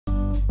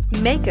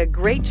Make a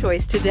great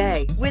choice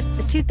today with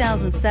the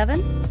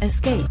 2007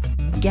 Escape.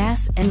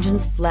 Gas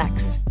engines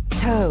flex,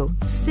 tow,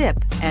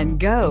 sip, and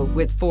go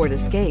with Ford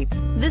Escape.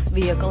 This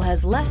vehicle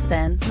has less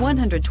than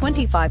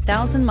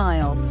 125,000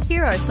 miles.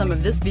 Here are some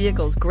of this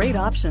vehicle's great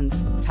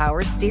options: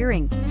 power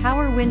steering,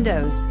 power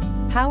windows,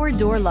 power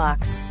door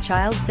locks,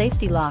 child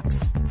safety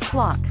locks,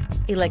 clock,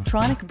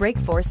 electronic brake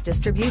force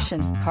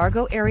distribution,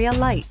 cargo area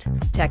light,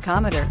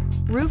 tachometer,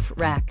 roof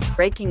rack,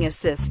 braking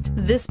assist.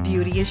 This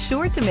beauty is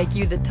sure to make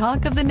you the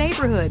talk of the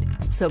neighborhood.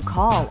 So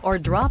call or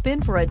drop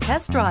in for a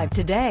test drive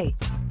today.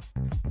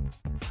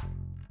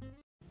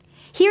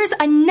 Here's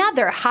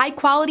another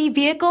high-quality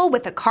vehicle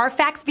with a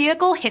Carfax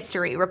Vehicle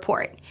History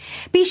Report.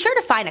 Be sure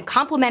to find a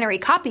complimentary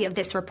copy of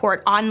this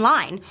report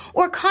online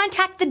or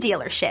contact the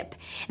dealership.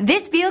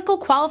 This vehicle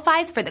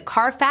qualifies for the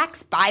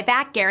Carfax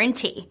Buyback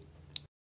Guarantee.